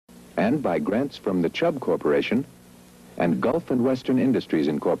and by grants from the Chubb Corporation and Gulf and Western Industries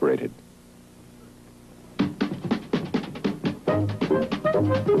Incorporated.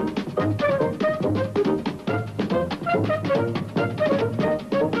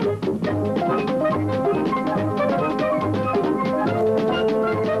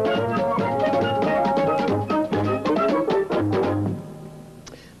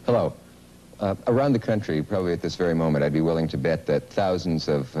 Hello. Around the country, probably at this very moment, I'd be willing to bet that thousands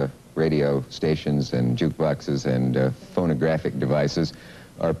of radio stations and jukeboxes and phonographic devices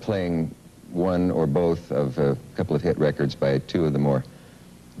are playing one or both of a couple of hit records by two of the more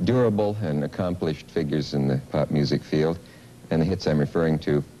durable and accomplished figures in the pop music field. And the hits I'm referring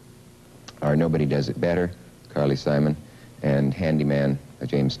to are Nobody Does It Better, Carly Simon, and Handyman,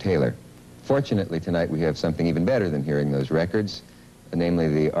 James Taylor. Fortunately, tonight we have something even better than hearing those records, namely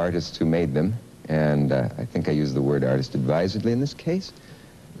the artists who made them. And I think I use the word artist advisedly in this case.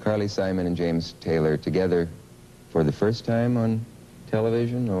 Carly Simon and James Taylor together for the first time on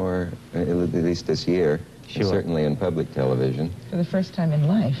television, or at least this year, Sure. Certainly in public television. For the first time in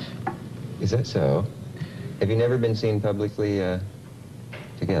life. Is that so? Have you never been seen publicly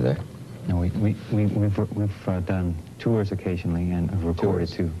together? No, we've done tours occasionally and have recorded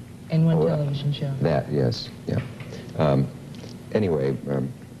Tours. too. In one television show. That, yes, yeah. Anyway,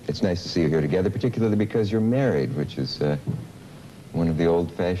 it's nice to see you here together, particularly because you're married, which is one of the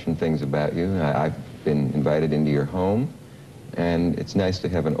old-fashioned things about you. I've been invited into your home, and it's nice to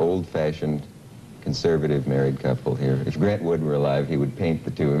have an old-fashioned conservative married couple here. If Grant Wood were alive, he would paint the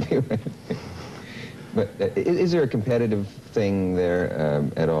two of you. But is there a competitive thing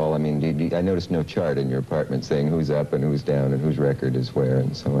there at all? I mean, I noticed no chart in your apartment saying who's up and who's down and whose record is where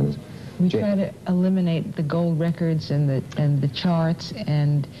and so on. We try to eliminate the gold records and the charts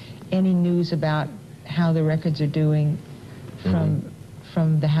and any news about how the records are doing from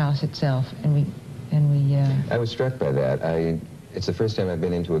the house itself. And we. I was struck by that. It's the first time I've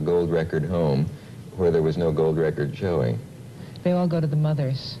been into a gold record home where there was no gold record showing. They all go to the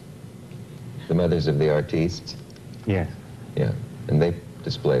mothers. The mothers of the artistes? Yes. Yeah, and they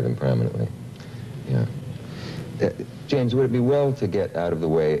display them prominently. Yeah. James, would it be well to get out of the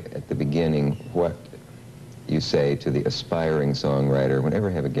way at the beginning what you say to the aspiring songwriter? Whenever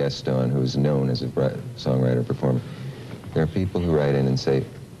I have a guest on who's known as a songwriter performer, there are people who write in and say,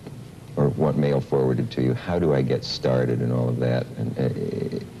 or want mail forwarded to you, how do I get started and all of that? And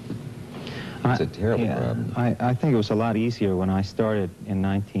it's a terrible problem. I think it was a lot easier when I started in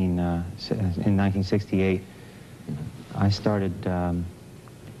 1968. I started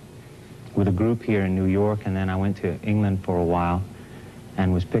with a group here in New York, and then I went to England for a while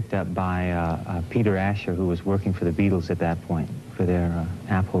and was picked up by Peter Asher, who was working for the Beatles at that point for their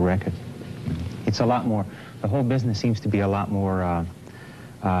Apple record. It's a lot more, the whole business seems to be a lot more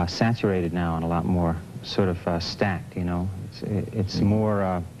saturated now and a lot more sort of stacked, you know. It's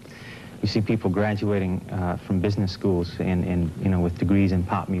more, you see people graduating from business schools with degrees in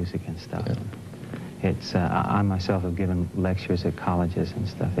pop music and stuff. Yeah. It's, I myself have given lectures at colleges and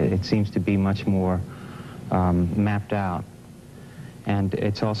stuff. It seems to be much more mapped out. And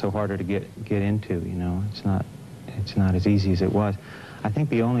it's also harder to get into, you know. It's not as easy as it was. I think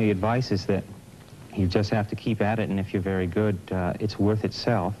the only advice is that you just have to keep at it, and if you're very good, it's worth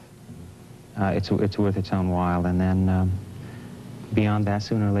itself. It's worth its own while, and then beyond that,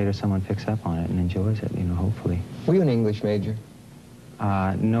 sooner or later, someone picks up on it and enjoys it, you know, hopefully. Were you an English major?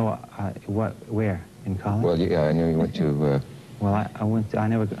 No, where? In college? Well, yeah, I know you went to... well, I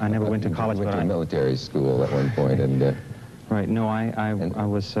never went to college, but to military school at one point, and... Right, no, I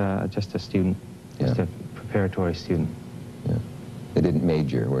was just a student, just a preparatory student. Yeah. They didn't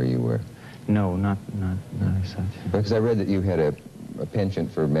major where you were? No, not as such. Because I read that you had a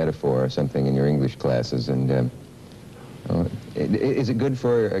penchant for metaphor or something in your English classes, and is it good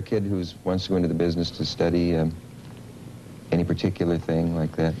for a kid who wants to go into the business to study any particular thing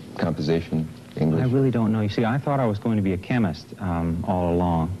like that? Composition, English? I really don't know. You see, I thought I was going to be a chemist all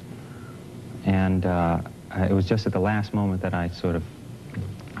along, and it was just at the last moment that I sort of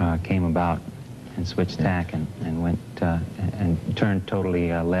came about and switched tack and went and turned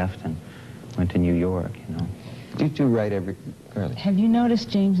totally left and went to New York, you know. Do you two write every... Carly? Have you noticed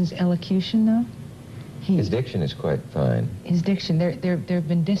James's elocution, though? His diction is quite fine. His diction. There have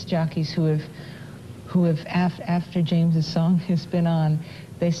been disc jockeys who have after James's song has been on,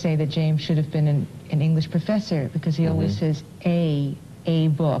 they say that James should have been an English professor because he always says a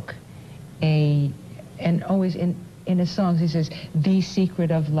book, and always in his songs he says the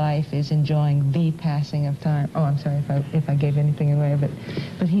secret of life is enjoying the passing of time. Oh, I'm sorry if I gave anything away,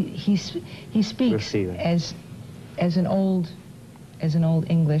 but he speaks as an old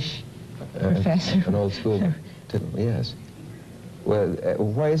English professor. An old school, yes. Well,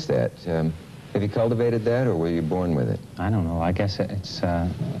 why is that? Have you cultivated that, or were you born with it? I don't know. I guess it's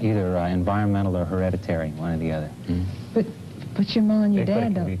either environmental or hereditary, one or the other. Mm. But your mom and your But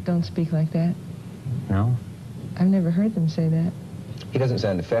it dad don't speak like that. No? I've never heard them say that. He doesn't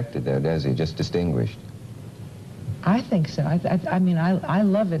sound affected, though, does he? Just distinguished. I think so. I mean, I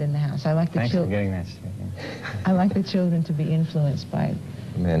love it in the house. I like the Thanks for getting that straight. I like the children to be influenced by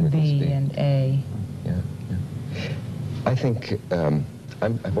Man with B the and A. Yeah, yeah. I think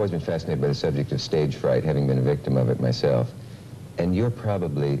I've always been fascinated by the subject of stage fright, having been a victim of it myself. And you're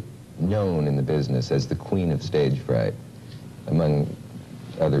probably known in the business as the queen of stage fright, among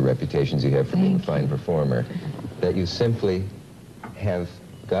other reputations you have for being a fine performer, that you simply have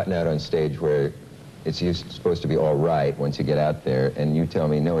gotten out on stage where it's supposed to be all right once you get out there, and you tell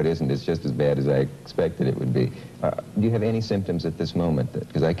me, no, it isn't, it's just as bad as I expected it would be. Do you have any symptoms at this moment?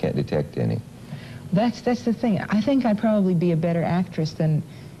 Because I can't detect any. That's the thing. I think I'd probably be a better actress than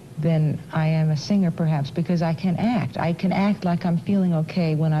I am a singer, perhaps, because I can act. I can act like I'm feeling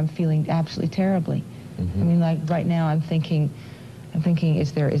okay when I'm feeling absolutely terribly. Mm-hmm. I mean, like right now, I'm thinking,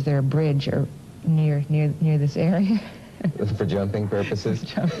 is there a bridge or near this area? For jumping purposes?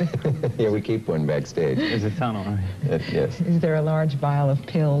 Jumping. Yeah, we keep one backstage. There's a tunnel, right? Yes. Is there a large vial of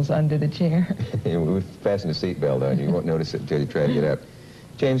pills under the chair? We've fastened a seatbelt on you. You won't notice it until you try to get up.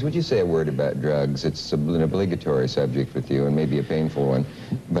 James, would you say a word about drugs? It's an obligatory subject with you, and maybe a painful one.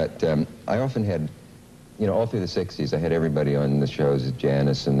 But I often had, you know, all through the 60s, I had everybody on the shows,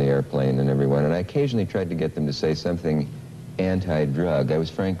 Janice and the Airplane and everyone, and I occasionally tried to get them to say something anti-drug. I was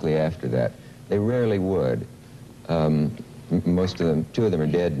frankly after that. They rarely would. Most of them, 2 of them are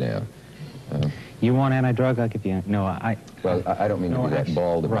dead now. You want anti-drug? I'll give you... No, Well, I don't mean to be that actually,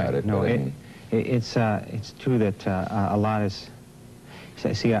 bald about right, it. No, but it's true that a lot is...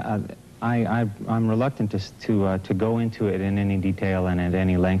 See, I'm reluctant to go into it in any detail and at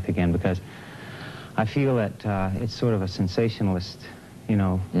any length again, because I feel that it's sort of a sensationalist, you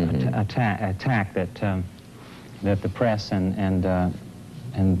know, attack that that the press and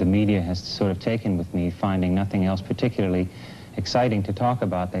the media has sort of taken with me, finding nothing else particularly exciting to talk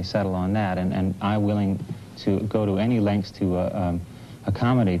about. They settle on that, and I'm willing to go to any lengths to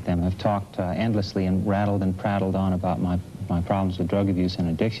accommodate them. I've talked endlessly and rattled and prattled on about my problems with drug abuse and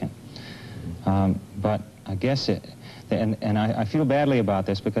addiction. But I guess I feel badly about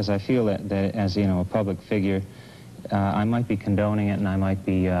this, because I feel that as, you know, a public figure, I might be condoning it, and I might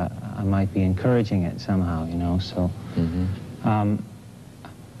be encouraging it somehow, you know. So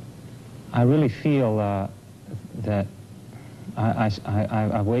I really feel that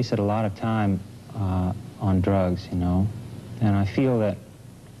I've wasted a lot of time on drugs, you know, and I feel that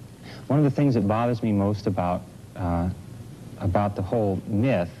one of the things that bothers me most about the whole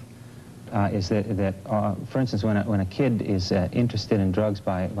myth is that for instance, when a kid is interested in drugs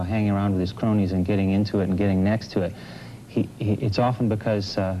by hanging around with his cronies and getting into it and getting next to it, it's often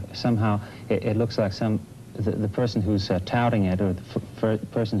because somehow it looks like the person who's touting it, or the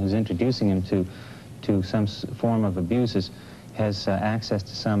person who's introducing him to some form of abuses, has access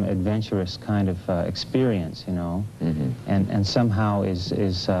to some adventurous kind of experience, you know, and somehow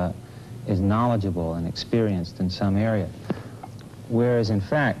is knowledgeable and experienced in some area. Whereas, in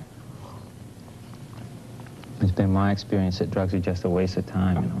fact, it's been my experience that drugs are just a waste of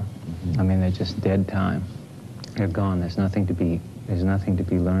time, you know. I mean, they're just dead time. They're gone. There's nothing to be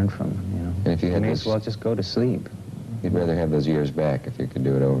learned from them, you know. And if you had may as well just go to sleep. You'd rather have those years back if you could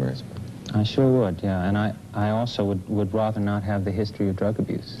do it over, I suppose. I sure would, yeah. And I also would rather not have the history of drug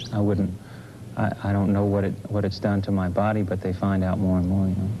abuse. I wouldn't. I don't know what it's done to my body, but they find out more and more,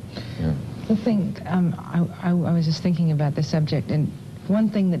 you know. Yeah. The thing, I was just thinking about the subject, and one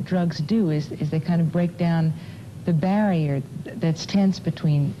thing that drugs do is they kind of break down the barrier that's tense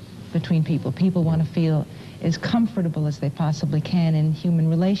between people. People want to feel as comfortable as they possibly can in human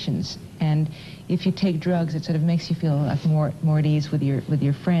relations, and if you take drugs, it sort of makes you feel like more at ease with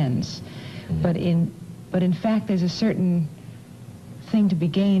your friends. But in fact, there's a certain thing to be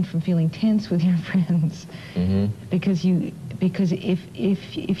gained from feeling tense with your friends, because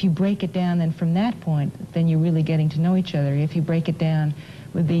if you break it down, then from that point, then you're really getting to know each other. If you break it down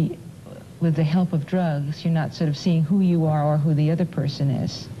with the help of drugs, you're not sort of seeing who you are or who the other person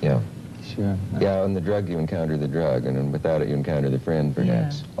is. Yeah. Sure. Yeah, on the drug you encounter the drug, and without it you encounter the friend,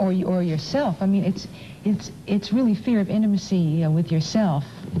 perhaps. Yeah. Or yourself. I mean, it's really fear of intimacy with yourself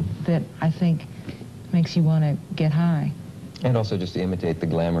that I think makes you want to get high. And also just to imitate the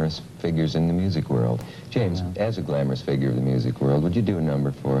glamorous figures in the music world. James, as a glamorous figure of the music world, would you do a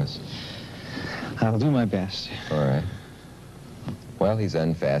number for us? I'll do my best. All right. While he's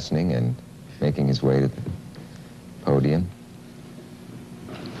unfastening and making his way to the podium.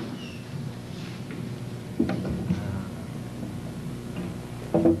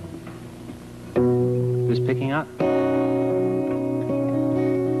 Who's picking up?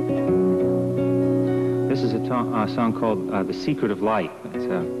 This is a song called The Secret of Light. It's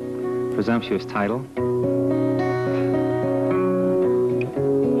a presumptuous title.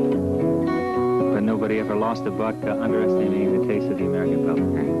 But nobody ever lost a buck underestimating the taste of the American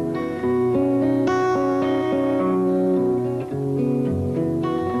public.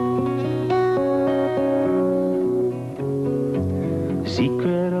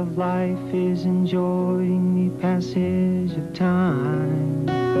 Secret of life is enjoying the passage of time.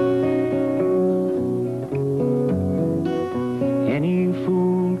 Any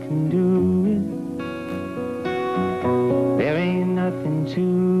fool can do it. There ain't nothing to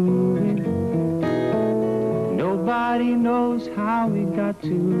it. Nobody knows how we got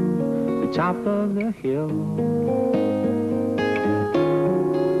to the top of the hill.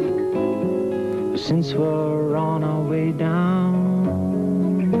 But since we're on our way down,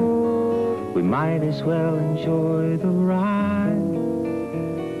 we might as well enjoy the ride.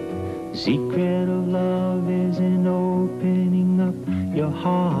 The secret of love is in opening up your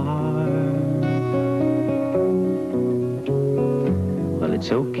heart. Well,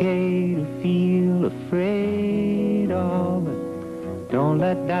 it's okay to feel afraid, oh, but don't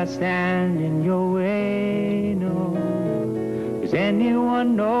let that stand in your way, no. 'Cause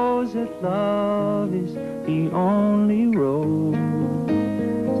anyone knows that love is the only road.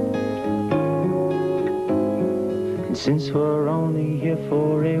 And since we're only here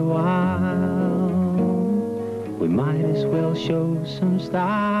for a while, we might as well show some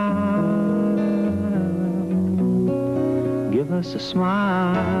style. Give us a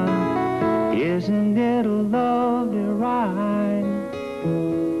smile. Isn't it a lovely ride?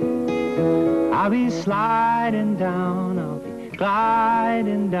 I'll be sliding down, I'll be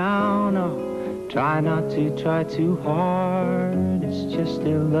gliding down. Oh, try not to try too hard. It's just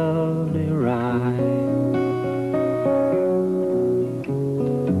a lovely ride.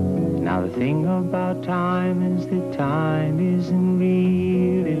 Now the thing about time is that time isn't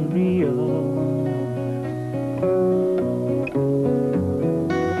really real.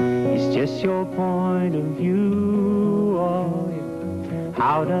 It's just your point of view. Oh, yeah.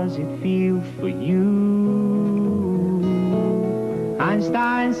 How does it feel for you?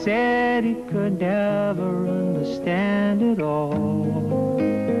 Einstein said he could never understand it all.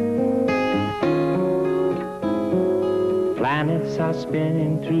 Planets are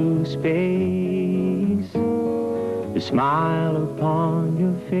spinning through space. The smile upon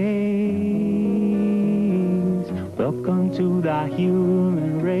your face. Welcome to the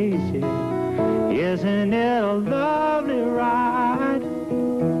human race. Isn't it a lovely ride?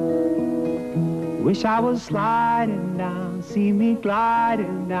 Wish I was sliding down, see me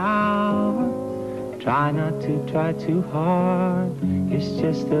gliding down. Try not to try too hard. It's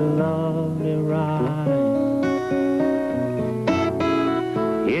just a lovely ride.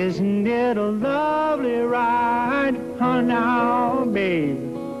 Isn't it a lovely ride? Oh, now, baby,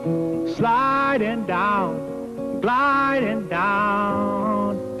 sliding down, gliding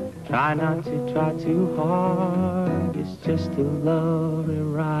down. Try not to try too hard. It's just a lovely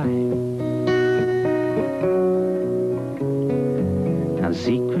ride. Now, the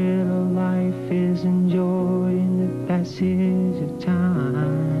secret of life is enjoying the passage of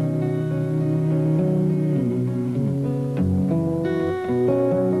time.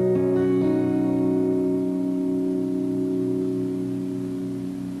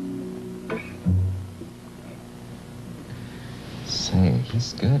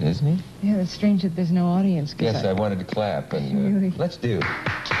 He's good, isn't he? Yeah, it's strange that there's no audience. Yes, I wanted to clap, and really? Let's do.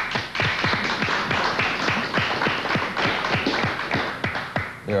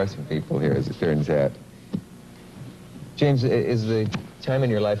 There are some people here, as it turns out. James, is the time in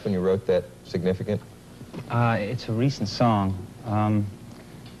your life when you wrote that significant? It's a recent song.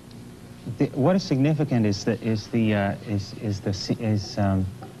 What is significant is the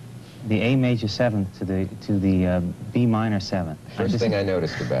A major seventh to the B minor seventh. First thing I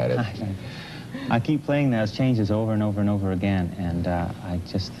noticed about it. I keep playing those changes over and over and over again, and I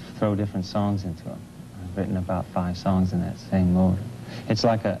just throw different songs into them. I've written about 5 songs in that same mode. It's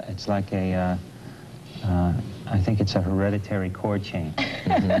like a I think it's a hereditary chord change.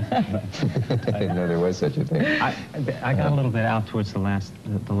 I didn't know there was such a thing. I got a little bit out towards the last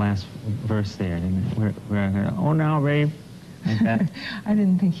verse there. Where oh, now, babe. Like that? I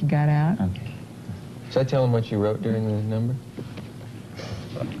didn't think you got out. Okay. Should I tell him what you wrote during the number?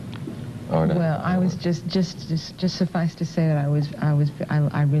 Oh, no. Well, I was just suffice to say that I was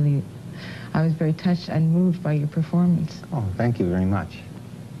very touched and moved by your performance. Oh, thank you very much.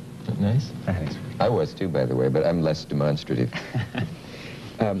 Isn't that nice? That is. I was too, by the way, but I'm less demonstrative.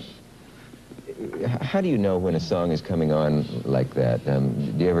 How do you know when a song is coming on like that? Do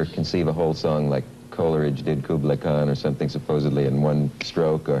you ever conceive a whole song like Coleridge did Kubla Khan or something supposedly in one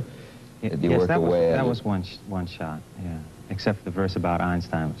stroke, or do you work away? That was one shot, yeah. Except for the verse about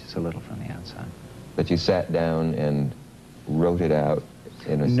Einstein, which is a little from the outside. But you sat down and wrote it out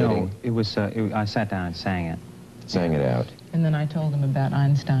in a sitting? No, it was, I sat down and sang it. Sang it out. And then I told him about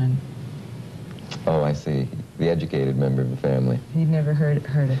Einstein. Oh, I see. The educated member of the family. He'd never heard of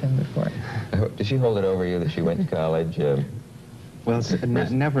him before. Did she hold it over you that she went to college? Well, it's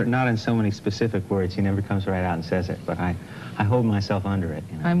not in so many specific words. He never comes right out and says it, but I hold myself under it.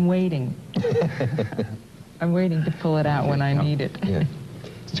 You know? I'm waiting. I'm waiting to pull it out when I need it. Yeah.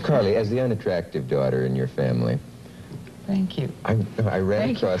 So, Carly, as the unattractive daughter in your family, Thank you. I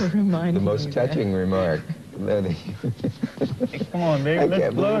ran across the most touching remark. Come on, baby,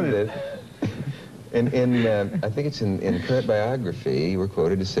 let's blow this. I think it's in current biography, you were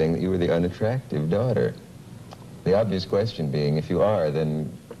quoted as saying that you were the unattractive daughter. The obvious question being, if you are,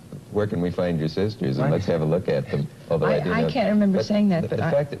 then where can we find your sisters, and let's have a look at them. Although I can't remember saying that, but the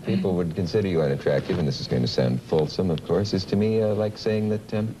fact that people would consider you unattractive, and this is going to sound fulsome, of course, is to me like saying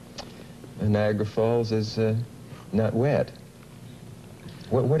that Niagara Falls is not wet.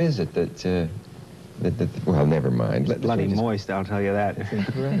 What is it that well, never mind. Bloody moist, I'll tell you that. It's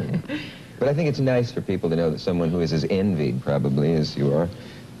incredible. But I think it's nice for people to know that someone who is as envied, probably, as you are,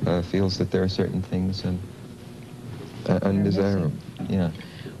 feels that there are certain things undesirable. Yeah.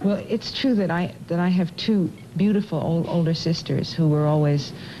 Well, it's true that I have two beautiful older sisters who were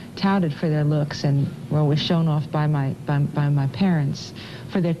always touted for their looks and were always shown off by my parents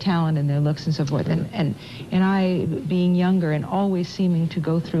for their talent and their looks and so forth. And I, being younger and always seeming to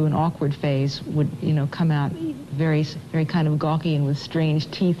go through an awkward phase, would come out very kind of gawky and with strange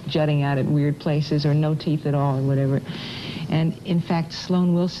teeth jutting out at weird places, or no teeth at all, or whatever. And in fact,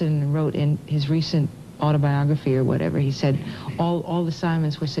 Sloan Wilson wrote in his recent autobiography or whatever, he said, all the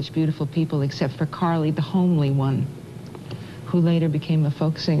Simons were such beautiful people except for Carly, the homely one, who later became a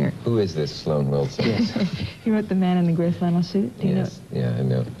folk singer. Who is this Sloan Wilson? Yes. He wrote The Man in the Gray Flannel Suit. Do you know? Yeah, I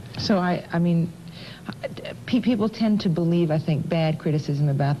know. So I mean, people tend to believe, I think, bad criticism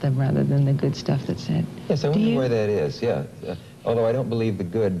about them rather than the good stuff that's said. Yes, I wonder why that is, yeah. Although I don't believe the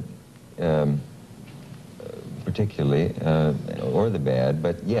good particularly, or the bad,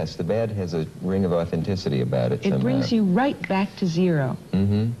 but yes, the bad has a ring of authenticity about it somehow. It brings you right back to zero.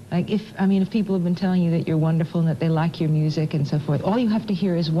 Mm-hmm. Like if people have been telling you that you're wonderful and that they like your music and so forth, all you have to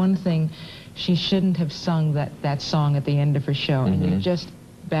hear is one thing: she shouldn't have sung that song at the end of her show, and you're just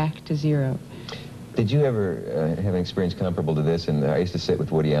back to zero. Did you ever have an experience comparable to this? And I used to sit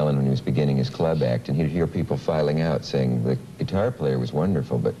with Woody Allen when he was beginning his club act, and he'd hear people filing out saying the guitar player was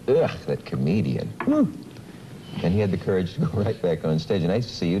wonderful, but ugh, that comedian. And he had the courage to go right back on stage. And I used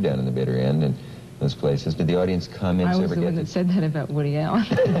to see you down in the bitter end and those places. Did the audience comments ever get... I was the one that said that about Woody Allen.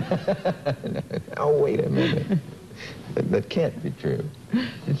 Oh, wait a minute. That can't be true.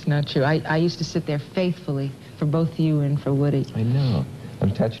 It's not true. I used to sit there faithfully for both you and for Woody. I know.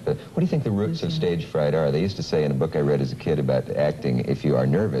 I'm touched by it. What do you think the roots of stage fright are? They used to say in a book I read as a kid about acting, if you are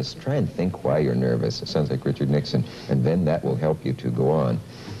nervous, try and think why you're nervous. It sounds like Richard Nixon. And then that will help you to go on.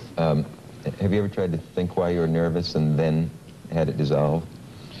 Have you ever tried to think why you're nervous and then had it dissolve?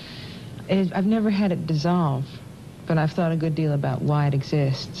 I've never had it dissolve, but I've thought a good deal about why it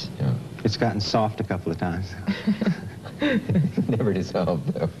exists. Yeah. It's gotten soft a couple of times. Never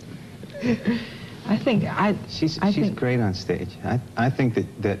dissolved, though. I think she's great on stage. I think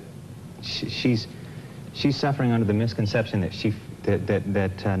that she's suffering under the misconception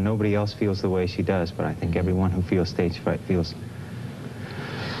that nobody else feels the way she does. But I think everyone who feels stage fright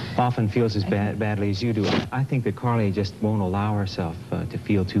often feels as badly as you do. I think that Carly just won't allow herself to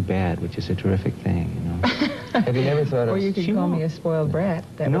feel too bad, which is a terrific thing, you know. Have you never thought of... Or you could call me a spoiled brat.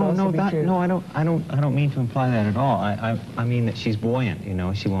 That no, would also be true. No, I don't mean to imply that at all. I mean that she's buoyant, you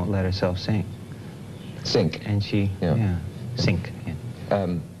know. She won't let herself sink. Sink. And sink. Yeah.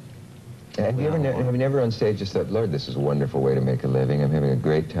 Have you never on stage just thought, Lord, this is a wonderful way to make a living. I'm having a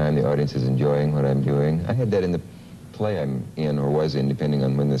great time. The audience is enjoying what I'm doing. I had that in the play I'm in, or was in, depending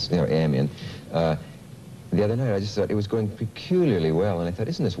on when this, am in. The other night, I just thought it was going peculiarly well, and I thought,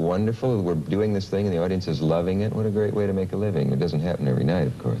 isn't this wonderful? We're doing this thing, and the audience is loving it. What a great way to make a living. It doesn't happen every night,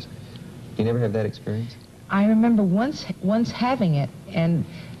 of course. You never have that experience? I remember once having it, and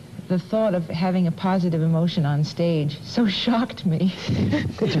the thought of having a positive emotion on stage so shocked me.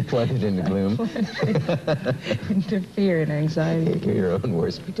 You plunged into gloom. Into fear and anxiety. You're your own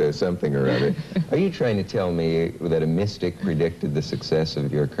worst something or other. Are you trying to tell me that a mystic predicted the success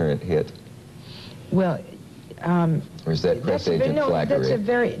of your current hit? Well, or is that press agent flackery? That's a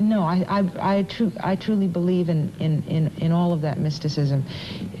very, no, I truly believe in all of that mysticism.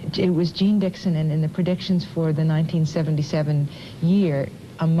 It was Gene Dixon, and in the predictions for the 1977 year,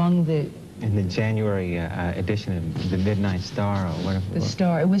 among the... In the January edition of the Midnight Star, or whatever. The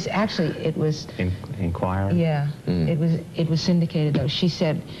Star. It was actually, it was... Inquirer? Yeah. It was syndicated, though. She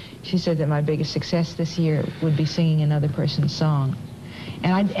said that my biggest success this year would be singing another person's song.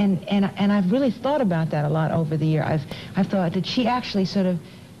 And I've really thought about that a lot over the year. I've thought, did she actually sort of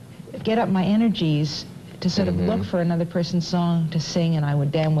get up my energies to sort of look for another person's song to sing, and I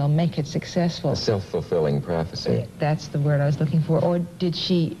would damn well make it successful? A self-fulfilling prophecy. That's the word I was looking for. Or did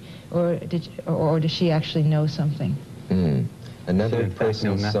she, or does she actually know something? Another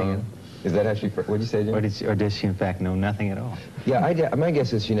person's song. Is that actually? What did you say, Jim? Or does she in fact know nothing at all? Yeah, my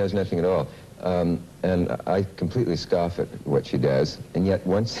guess is she knows nothing at all. And I completely scoff at what she does. And yet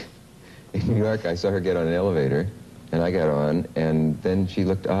once in New York, I saw her get on an elevator, and I got on, and then she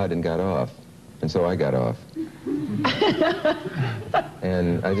looked odd and got off. And so I got off.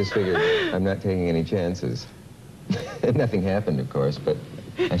 And I just figured I'm not taking any chances. And nothing happened, of course, but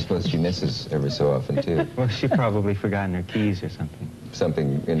I suppose she misses every so often, too. Well, she probably forgotten her keys or something.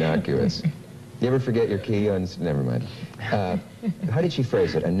 Something innocuous. You ever forget your key on... Never mind. How did she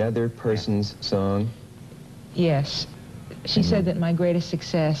phrase it? Another person's song? Yes. She said that my greatest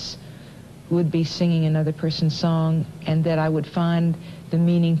success would be singing another person's song, and that I would find the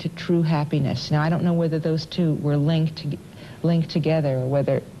meaning to true happiness. Now, I don't know whether those two were linked together, or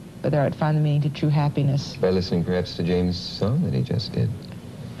whether I'd find the meaning to true happiness. By listening perhaps to James' song that he just did.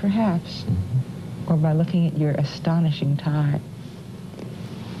 Perhaps. Or by looking at your astonishing tie.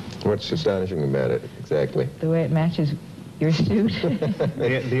 What's astonishing about it, exactly? The way it matches your suit.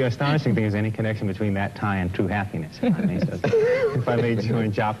 The astonishing thing is any connection between that tie and true happiness. If I may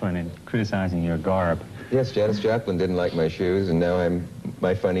join Joplin in criticizing your garb. Yes, Janis Joplin didn't like my shoes, and now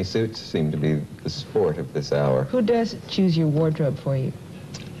my funny suits seem to be the sport of this hour. Who does choose your wardrobe for you?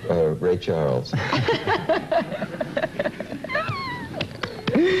 Ray Charles.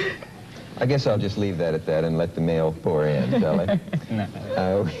 I guess I'll just leave that at that and let the mail pour in, shall I?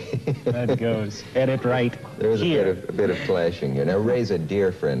 No. That goes. Edit right. There was a bit of clashing here. Now, Ray's a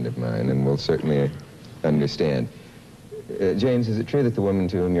dear friend of mine, and will certainly understand. James, is it true that the woman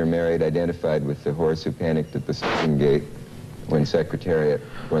to whom you're married identified with the horse who panicked at the Southern Gate when Secretariat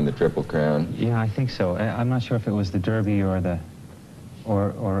won the Triple Crown? Yeah, I think so. I'm not sure if it was the Derby or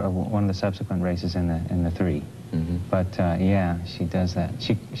one of the subsequent races in the three. But yeah, she does that.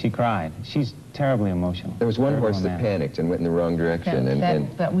 She cried. She's terribly emotional. There was one horse that panicked and went in the wrong direction.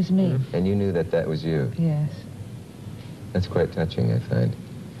 That was me. And you knew that was you. Yes. That's quite touching, I find.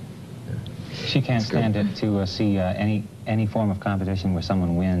 She can't stand it to see any form of competition where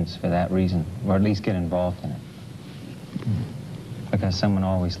someone wins for that reason, or at least get involved in it. Because someone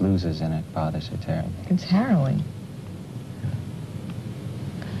always loses, and it bothers her terribly. It's harrowing.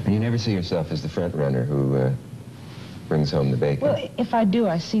 And you never see yourself as the front runner who brings home the bacon. Well, if I do,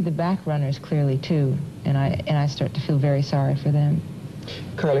 I see the back runners clearly too, and I start to feel very sorry for them.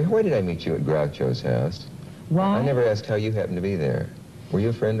 Carly, why did I meet you at Groucho's house? Why? I never asked how you happened to be there. Were you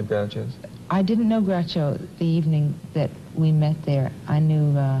a friend of Groucho's? I didn't know Groucho the evening that we met there. I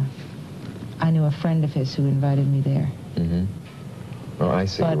knew a friend of his who invited me there. Oh, I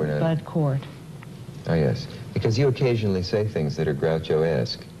see. Bud Court. Oh, yes. Because you occasionally say things that are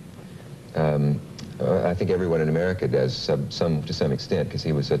Groucho-esque. I think everyone in America does, to some extent, because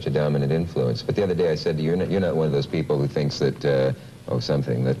he was such a dominant influence. But the other day I said to you, you're not one of those people who thinks that,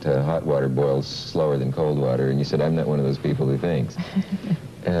 hot water boils slower than cold water. And you said, I'm not one of those people who thinks.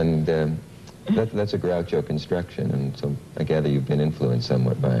 And that's a Groucho construction, and so I gather you've been influenced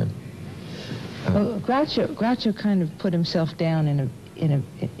somewhat by him. Well, Groucho kind of put himself down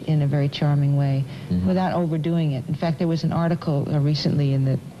in a very charming way, without overdoing it. In fact, there was an article recently in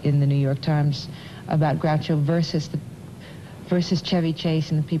the New York Times about Groucho versus Chevy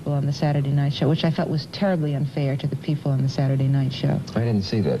Chase and the people on the Saturday Night Show, which I felt was terribly unfair to the people on the Saturday Night Show. I didn't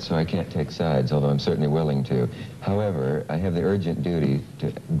see that, so I can't take sides, although I'm certainly willing to. However, I have the urgent duty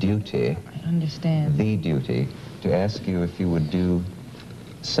I understand. The duty to ask you if you would do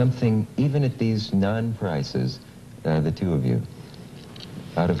something, even at these non-prices, the two of you,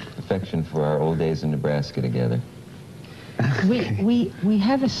 out of affection for our old days in Nebraska together. We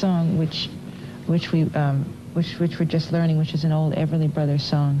have a song which we which we're just learning, which is an old Everly Brothers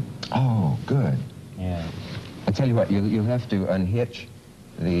song. Oh, good. Yeah. I tell you what, you'll have to unhitch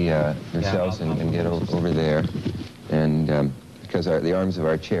the yourselves and get over there, and because the arms of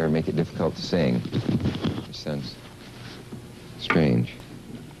our chair make it difficult to sing, which sounds strange.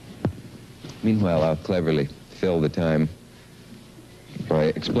 Meanwhile, I'll cleverly fill the time by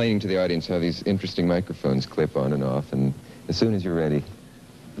explaining to the audience how these interesting microphones clip on and off, and as soon as you're ready,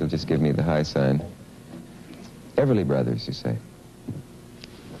 you'll just give me the high sign. Everly Brothers, you say?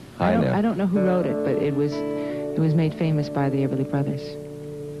 Hi now. I don't know who wrote it, but it was made famous by the Everly Brothers.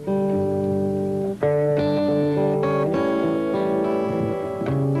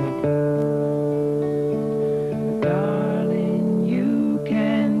 Darling, you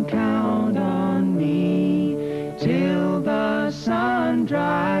can count on me till the sun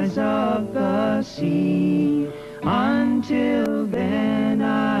dries up the sea. Until then,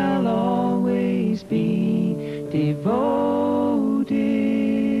 I'll always be devoted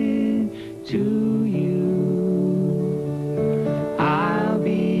to you. I'll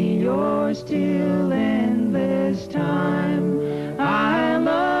be yours till endless time.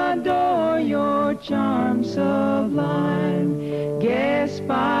 I'll adore your charm sublime. Guess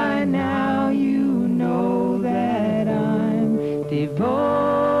by now you know that I'm devoted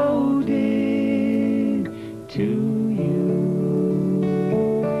to you.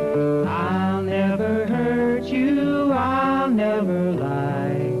 I'll never hurt you, I'll never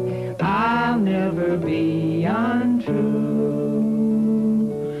lie, I'll never be untrue.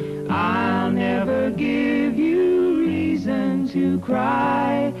 I'll never give you reason to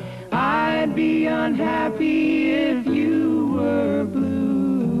cry. I'd be unhappy if you were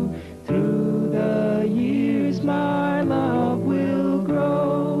blue. Through the years my love will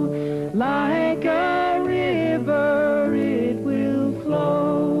grow. Like a river it will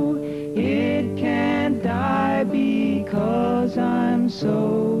flow. It can't die because I'm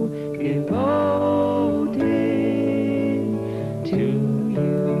so devoted to you.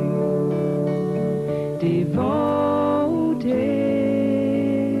 Devoted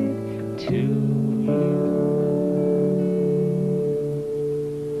to you.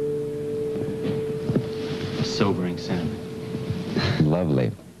 A sobering sentiment.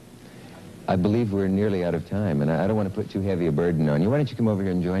 Lovely. I believe we're nearly out of time, and I don't want to put too heavy a burden on you. Why don't you come over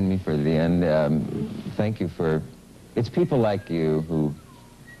here and join me for the end? Thank you for... It's people like you who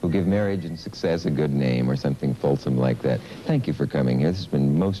give marriage and success a good name or something fulsome like that. Thank you for coming here. This has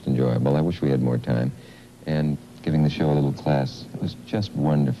been most enjoyable. I wish we had more time. And giving the show a little class. It was just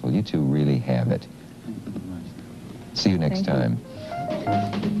wonderful. You two really have it. See you next time.